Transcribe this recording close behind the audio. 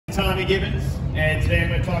Gibbons, and today I'm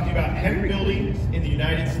going to talk to you about hemp building in the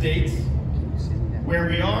United States, where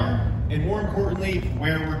we are, and more importantly,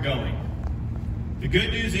 where we're going. The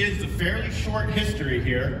good news is the fairly short history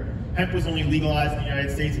here. Hemp was only legalized in the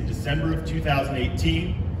United States in December of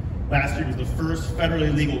 2018. Last year was the first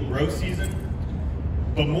federally legal growth season.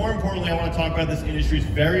 But more importantly, I want to talk about this industry's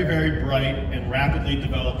very, very bright and rapidly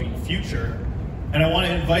developing future. And I want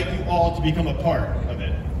to invite you all to become a part of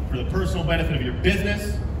it, for the personal benefit of your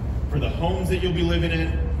business, for the homes that you'll be living in,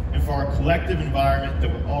 and for our collective environment that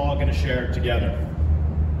we're all going to share together.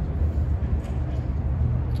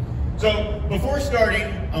 So before starting,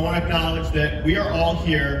 I want to acknowledge that we are all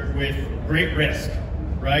here with great risk,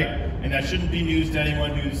 right? And that shouldn't be news to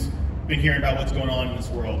anyone who's been hearing about what's going on in this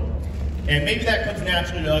world. And maybe that comes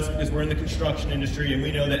naturally to us because we're in the construction industry and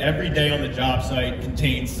we know that every day on the job site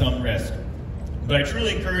contains some risk. But I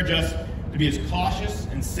truly encourage us to be as cautious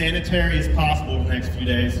and sanitary as possible over the next few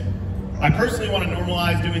days. I personally want to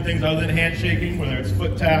normalize doing things other than handshaking, whether it's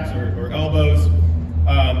foot taps or elbows.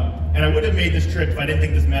 And I would have made this trip if I didn't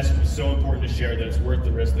think this message was so important to share that it's worth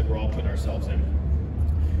the risk that we're all putting ourselves in.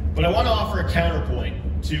 But I want to offer a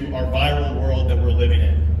counterpoint to our viral world that we're living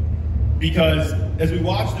in. Because as we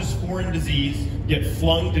watch this foreign disease get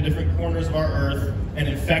flung to different corners of our earth and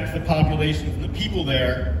infect the populations and the people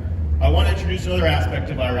there, I want to introduce another aspect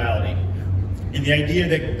of virality, and the idea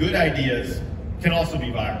that good ideas can also be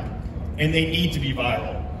viral, and they need to be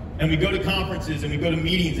viral. And we go to conferences and we go to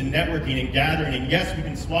meetings and networking and gathering, and yes, we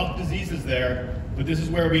can swap diseases there, but this is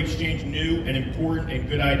where we exchange new and important and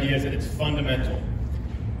good ideas, and it's fundamental.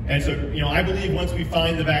 And so, I believe once we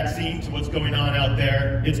find the vaccine to what's going on out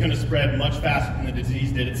there, it's going to spread much faster than the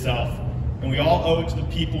disease did itself. And we all owe it to the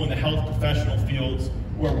people in the health professional fields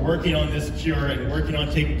who are working on this cure and working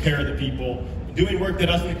on taking care of the people, doing work that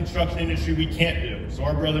us in the construction industry we can't do. So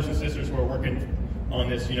our brothers and sisters who are working on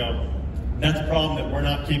this, that's a problem that we're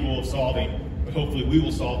not capable of solving, but hopefully we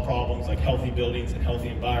will solve problems like healthy buildings and healthy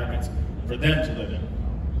environments for them to live in.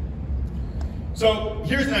 So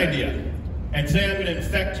here's an idea. And today I'm going to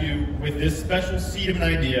infect you with this special seed of an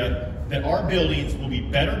idea that our buildings will be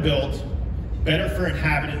better built, better for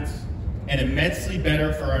inhabitants, and immensely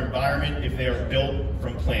better for our environment if they are built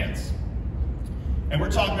from plants. And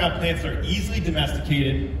we're talking about plants that are easily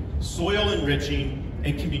domesticated, soil enriching,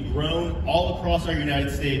 and can be grown all across our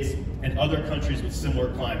United States and other countries with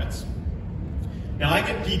similar climates. Now I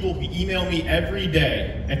get people who email me every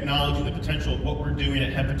day acknowledging the potential of what we're doing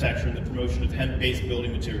at Hempitecture and the promotion of hemp-based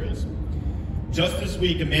building materials. Just this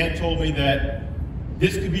week, a man told me that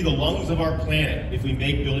this could be the lungs of our planet if we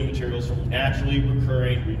make building materials from naturally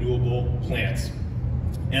recurring, renewable plants.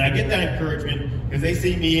 And I get that encouragement because they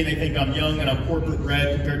see me and they think I'm young and I'm corporate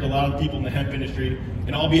bred compared to a lot of people in the hemp industry,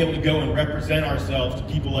 and I'll be able to go and represent ourselves to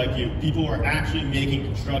people like you, people who are actually making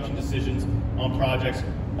construction decisions on projects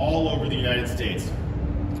all over the United States.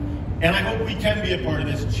 And I hope we can be a part of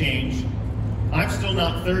this change. I'm still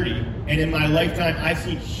not 30, and in my lifetime, I've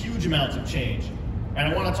seen huge amounts of change. And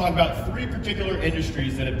I want to talk about 3 particular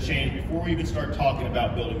industries that have changed before we even start talking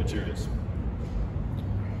about building materials.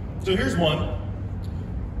 So here's one,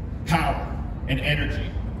 power and energy.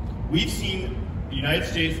 We've seen the United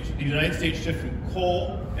States shift from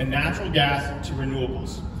coal and natural gas to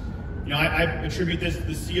renewables. I attribute this to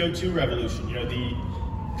the CO2 revolution,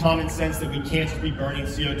 the common sense that we can't just be burning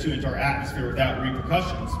CO2 into our atmosphere without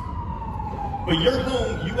repercussions. But your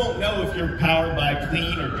home, you won't know if you're powered by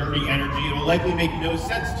clean or dirty energy. It will likely make no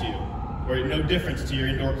sense to you, or no difference to your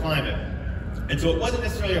indoor climate. And so it wasn't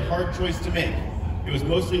necessarily a hard choice to make. It was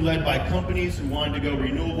mostly led by companies who wanted to go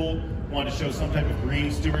renewable, wanted to show some type of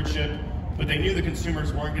green stewardship, but they knew the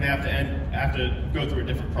consumers weren't going to have to go through a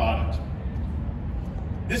different product.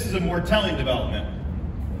 This is a more telling development.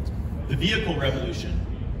 The vehicle revolution.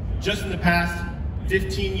 Just in the past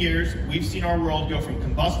 15 years, we've seen our world go from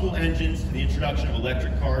combustible engines to the introduction of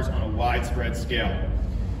electric cars on a widespread scale.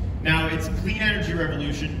 Now, it's a clean energy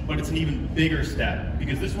revolution, but it's an even bigger step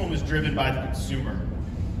because this one was driven by the consumer.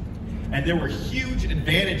 And there were huge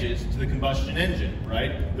advantages to the combustion engine,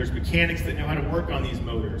 right? There's mechanics that know how to work on these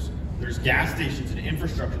motors. There's gas stations and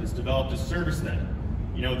infrastructure that's developed to service them.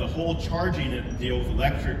 The whole charging deal with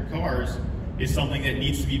electric cars is something that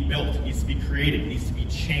needs to be built, needs to be created, needs to be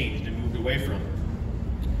changed and moved away from.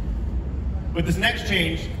 But this next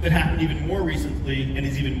change that happened even more recently and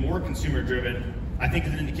is even more consumer driven, I think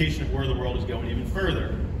is an indication of where the world is going even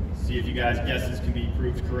further. See if you guys' guesses can be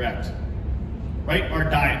proved correct. Right? Our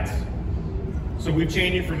diets. So we've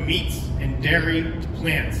changed it from meats and dairy to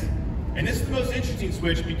plants. And this is the most interesting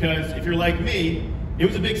switch because if you're like me, it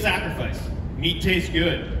was a big sacrifice. Meat tastes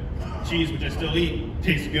good. Cheese, which I still eat,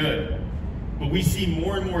 tastes good. But we see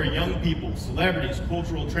more and more young people, celebrities,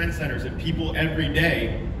 cultural trendsetters, and people every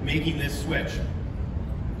day making this switch.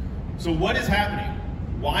 So what is happening?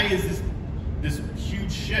 Why is this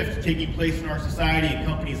huge shift taking place in our society, and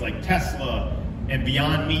companies like Tesla and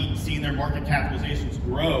Beyond Meat seeing their market capitalizations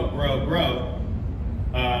grow,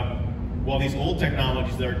 while these old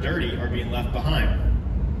technologies that are dirty are being left behind?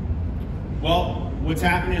 Well, what's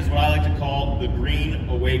happening is what I like to call the green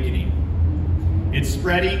awakening. It's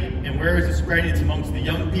spreading, and where is it spreading? It's amongst the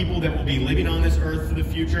young people that will be living on this earth for the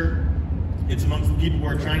future. It's amongst the people who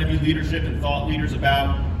are trying to be leadership and thought leaders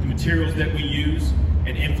about the materials that we use,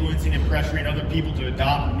 and influencing and pressuring other people to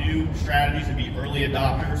adopt new strategies and be early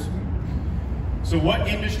adopters. So what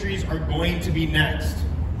industries are going to be next?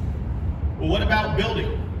 Well, what about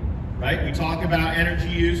building? Right? We talk about energy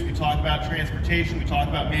use, we talk about transportation, we talk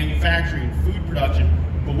about manufacturing, food production,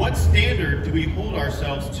 but what standard do we hold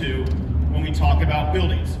ourselves to when we talk about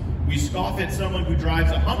buildings? We scoff at someone who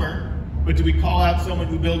drives a Hummer, but do we call out someone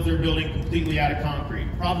who builds their building completely out of concrete?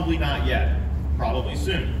 Probably not yet, probably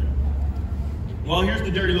soon. Well, here's the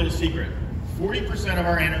dirty little secret. 40% of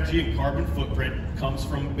our energy and carbon footprint comes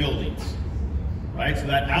from buildings, right? So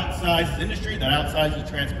that outsizes industry, that outsizes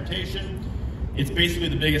transportation. It's basically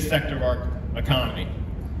the biggest sector of our economy.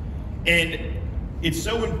 And it's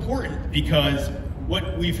so important because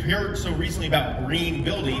what we've heard so recently about green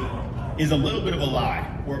building is a little bit of a lie,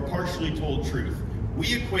 or a partially told truth.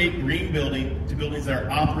 We equate green building to buildings that are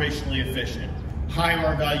operationally efficient, high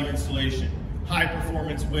R-value insulation, high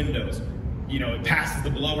performance windows. You know, it passes the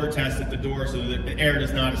blower test at the door so that the air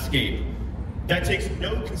does not escape. That takes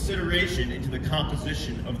no consideration into the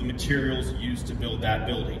composition of the materials used to build that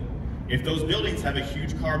building. If those buildings have a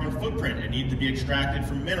huge carbon footprint and need to be extracted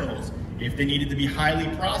from minerals, if they needed to be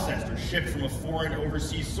highly processed or shipped from a foreign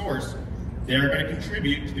overseas source, they're going to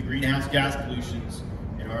contribute to the greenhouse gas pollutions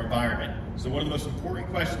in our environment. So one of the most important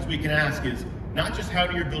questions we can ask is not just how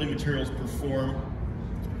do your building materials perform,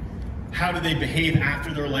 how do they behave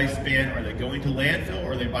after their lifespan? Are they going to landfill,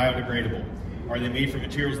 or are they biodegradable? Are they made from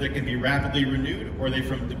materials that can be rapidly renewed, or are they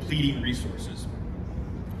from depleting resources?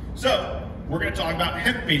 So we're going to talk about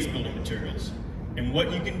hemp-based building materials and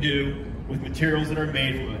what you can do with materials that are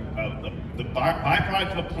made from the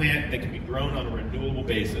byproduct of a plant that can be grown on a renewable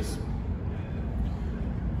basis.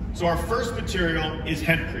 So our first material is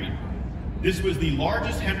hempcrete. This was the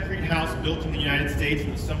largest hempcrete house built in the United States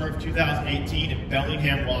in the summer of 2018 in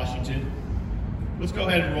Bellingham, Washington. Let's go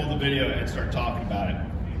ahead and roll the video and start talking about it.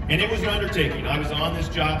 And it was an undertaking. I was on this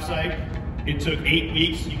job site. It took 8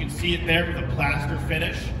 weeks. You can see it there with a plaster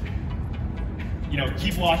finish. You know,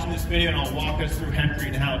 keep watching this video and I'll walk us through hempcrete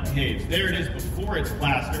and how it behaves. There it is before it's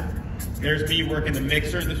plastered. There's me working the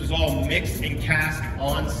mixer. This was all mixed and cast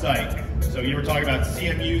on site. So you were talking about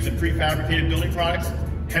CMUs and prefabricated building products.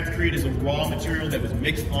 Hempcrete is a raw material that was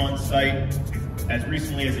mixed on site as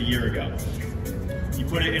recently as a year ago. You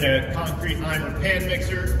put it in a concrete iron pan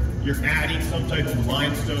mixer. You're adding some type of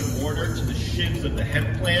limestone mortar to the shins of the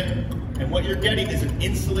hemp plant. And what you're getting is an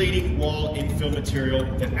insulating wall infill material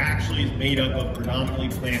that actually is made up of predominantly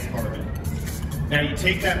plant carbon. Now you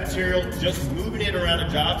take that material, just moving it around a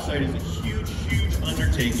job site is a huge, huge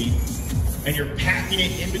undertaking, and you're packing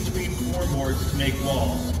it in between floorboards to make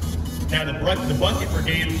walls. Now the bucket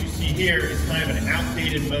brigade, which you see here, is kind of an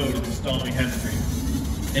outdated mode of installing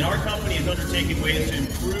hempcrete. And our company is undertaking ways to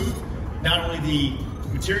improve not only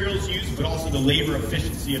the materials used, but also the labor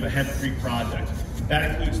efficiency of a hempcrete project.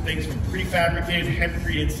 That includes things from prefabricated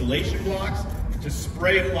hempcrete insulation blocks to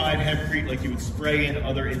spray-applied hempcrete like you would spray in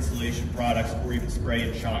other insulation products, or even spray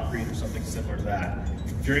in shotcrete or something similar to that.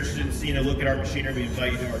 If you're interested in seeing a look at our machinery, we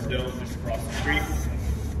invite you to our dome just across the street.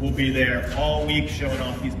 We'll be there all week showing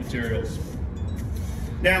off these materials.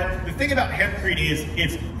 Now, the thing about hempcrete is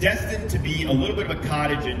it's destined to be a little bit of a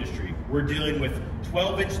cottage industry. We're dealing with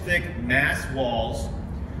 12-inch thick mass walls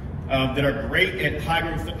that are great at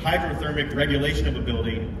hydrothermic regulation of a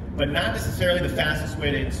building, but not necessarily the fastest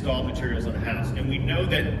way to install materials on a house. And we know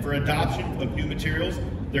that for adoption of new materials,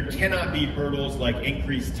 there cannot be hurdles like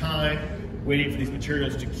increased time, waiting for these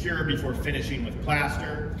materials to cure before finishing with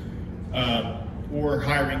plaster, or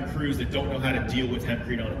hiring crews that don't know how to deal with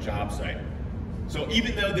hempcrete on a job site. So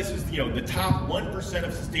even though this is the top 1%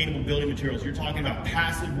 of sustainable building materials, you're talking about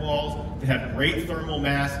passive walls that have great thermal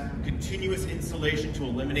mass, continuous insulation to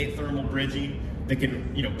eliminate thermal bridging, that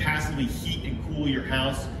can passively heat and cool your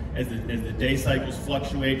house as the day cycles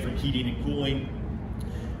fluctuate from heating and cooling.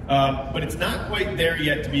 But it's not quite there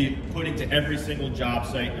yet to be put into every single job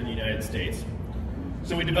site in the United States.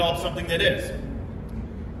 So we developed something that is.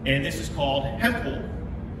 And this is called hemp wool.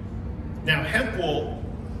 Now hemp wool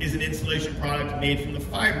is an insulation product made from the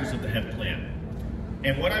fibers of the hemp plant.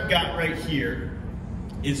 And what I've got right here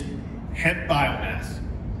is hemp biomass.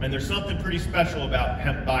 And there's something pretty special about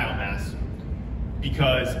hemp biomass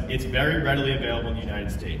because it's very readily available in the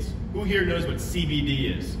United States. Who here knows what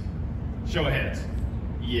CBD is? Show of hands.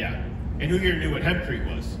 Yeah. And who here knew what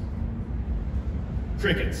hempcrete was?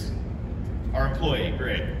 Crickets. Our employee,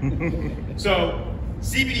 great. So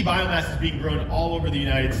CBD biomass is being grown all over the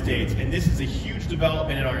United States, and this is a huge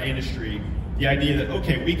development in our industry. The idea that,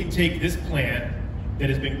 okay, we can take this plant that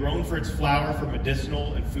has been grown for its flower for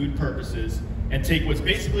medicinal and food purposes and take what's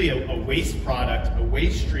basically a waste product, a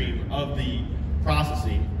waste stream of the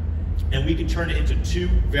processing, and we can turn it into two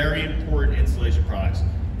very important insulation products.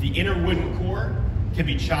 The inner wooden core can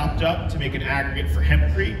be chopped up to make an aggregate for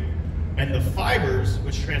hempcrete, and the fibers,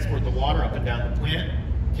 which transport the water up and down the plant,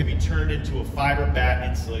 can be turned into a fiber bat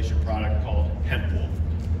insulation product called Hemp Wool.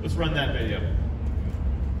 Let's run that video.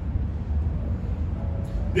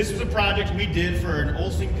 This was a project we did for an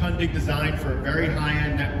Olsen Kundig design for a very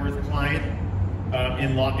high-end net worth client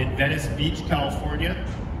in Venice Beach, California.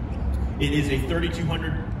 It is a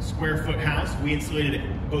 3,200 square foot house. We insulated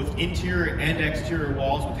both interior and exterior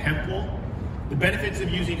walls with hemp wool. The benefits of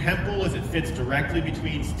using hemp wool is it fits directly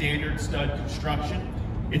between standard stud construction.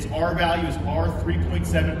 Its R value is R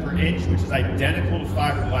 3.7 per inch, which is identical to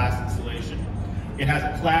fiberglass insulation. It has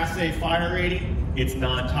a Class A fire rating. It's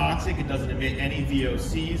non-toxic. It doesn't emit any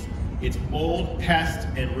VOCs. It's mold, pest,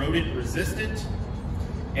 and rodent resistant.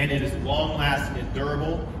 And it is long-lasting and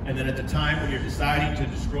durable. And then at the time when you're deciding to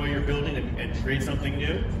destroy your building and create something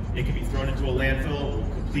new, it can be thrown into a landfill and will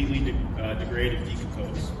completely degrade and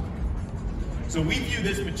decompose. So we view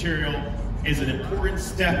this material as an important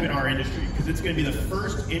step in our industry because it's going to be the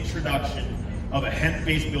first introduction of a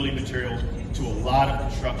hemp-based building material to a lot of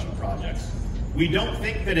construction projects. We don't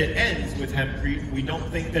think that it ends with hempcrete. We don't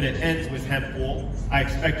think that it ends with hemp wool. I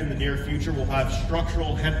expect in the near future we'll have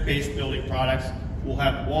structural hemp-based building products. We'll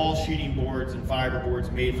have wall sheeting boards and fiber boards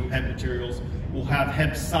made from hemp materials. We'll have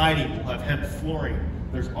hemp siding. We'll have hemp flooring.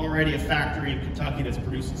 There's already a factory in Kentucky that's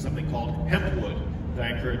producing something called hempwood that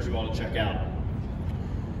I encourage you all to check out.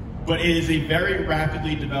 But it is a very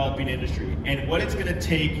rapidly developing industry, and what it's going to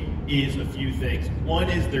take is a few things. One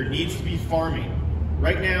is there needs to be farming.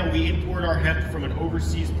 Right now, we import our hemp from an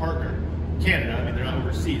overseas partner, Canada. I mean, they're not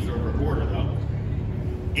overseas, they're over a border though.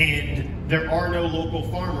 And there are no local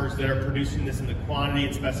farmers that are producing this in the quantity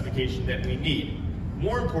and specification that we need.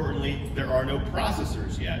 More importantly, there are no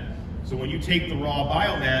processors yet. So when you take the raw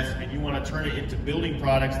biomass and you want to turn it into building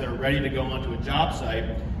products that are ready to go onto a job site,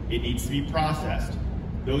 it needs to be processed.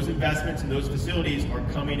 Those investments in those facilities are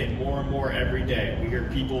coming in more and more every day. We hear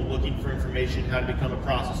people looking for information, how to become a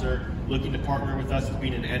processor, looking to partner with us as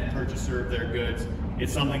being an end purchaser of their goods.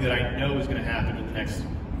 It's something that I know is going to happen in the next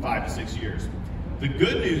 5 to 6 years. The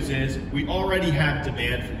good news is we already have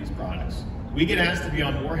demand for these products. We get asked to be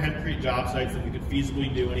on more hempcrete job sites than we could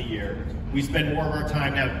feasibly do in a year. We spend more of our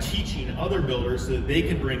time now teaching other builders so that they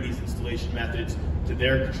can bring these installation methods to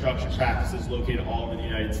their construction practices located all over the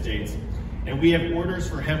United States. And we have orders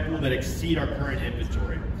for hemp wool that exceed our current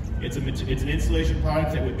inventory. It's an insulation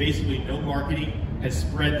product that with basically no marketing has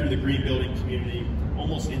spread through the green building community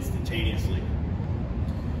almost instantaneously.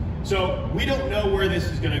 So we don't know where this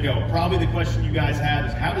is going to go. Probably the question you guys have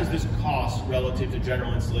is how does this cost relative to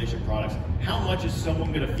general insulation products? How much is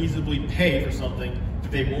someone going to feasibly pay for something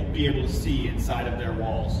that they won't be able to see inside of their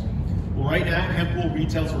walls? Well, right now hemp wool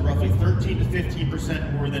retails for roughly 13 to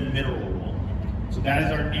 15% more than mineral wool. So that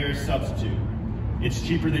is our nearest substitute. It's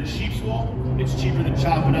cheaper than sheep's wool. It's cheaper than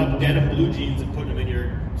chopping up denim blue jeans and putting them in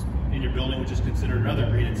your building, which is considered another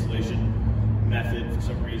green insulation method for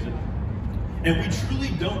some reason. And we truly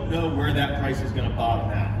don't know where that price is going to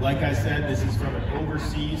bottom out. Like I said, this is from an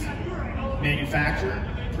overseas manufacturer.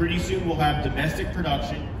 Pretty soon we'll have domestic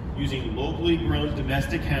production using locally grown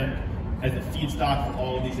domestic hemp as the feedstock for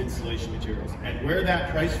all of these insulation materials. And where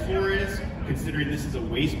that price floor is, considering this is a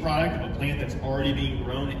waste product of a plant that's already being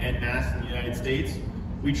grown en masse in the United States,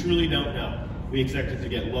 we truly don't know. We expect it to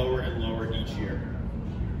get lower and lower each year.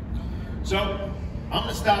 So I'm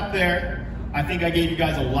gonna stop there. I think I gave you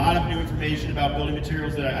guys a lot of new information about building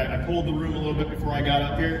materials that I pulled the room a little bit before I got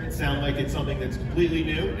up here. It sounded like it's something that's completely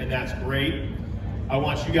new, and that's great. I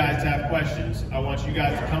want you guys to have questions. I want you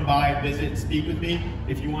guys to come by and visit and speak with me.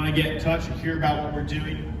 If you want to get in touch and hear about what we're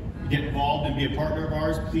doing, get involved and be a partner of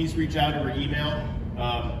ours, please reach out or email.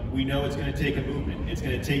 We know it's going to take a movement. It's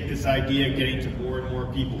going to take this idea getting to more and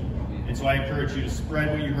more people. And so I encourage you to spread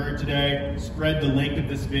what you heard today, spread the link of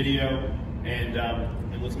this video, and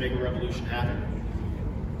let's make a revolution happen.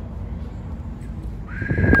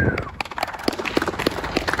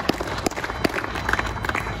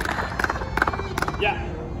 Yeah.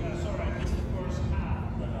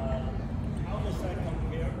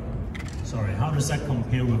 does that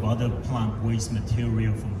compare with other plant waste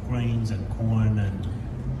material from grains and corn and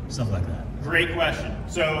stuff like that? Great question.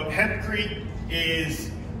 So hempcrete is,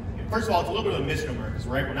 first of all, it's a little bit of a misnomer because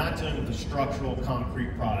we're not dealing with a structural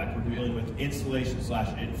concrete product. We're dealing with insulation /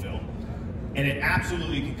 infill. And it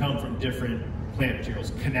absolutely can come from different plant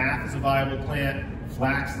materials. Canaf is a viable plant.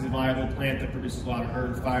 Flax is a viable plant that produces a lot of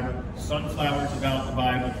herd fiber. Sunflower is a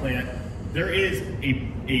viable plant. There is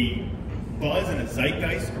a buzz and a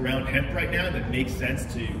zeitgeist around hemp right now that makes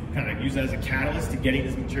sense to kind of use that as a catalyst to getting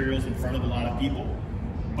these materials in front of a lot of people.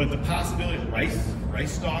 But the possibility of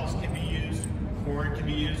rice stalks can be used, corn can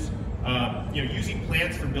be used. Using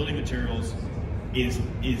plants for building materials is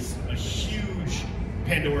a huge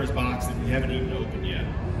Pandora's box that we haven't even opened yet.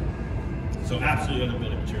 So absolutely other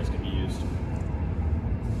building materials can be used.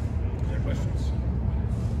 Other questions?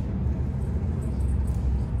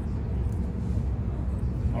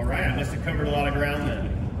 All right, I must have covered a lot of ground then.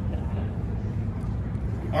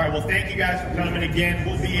 All right, well, thank you guys for coming again.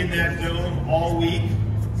 We'll be in that dome all week.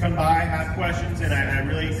 Come by, have questions, and I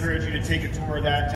really encourage you to take a tour of that.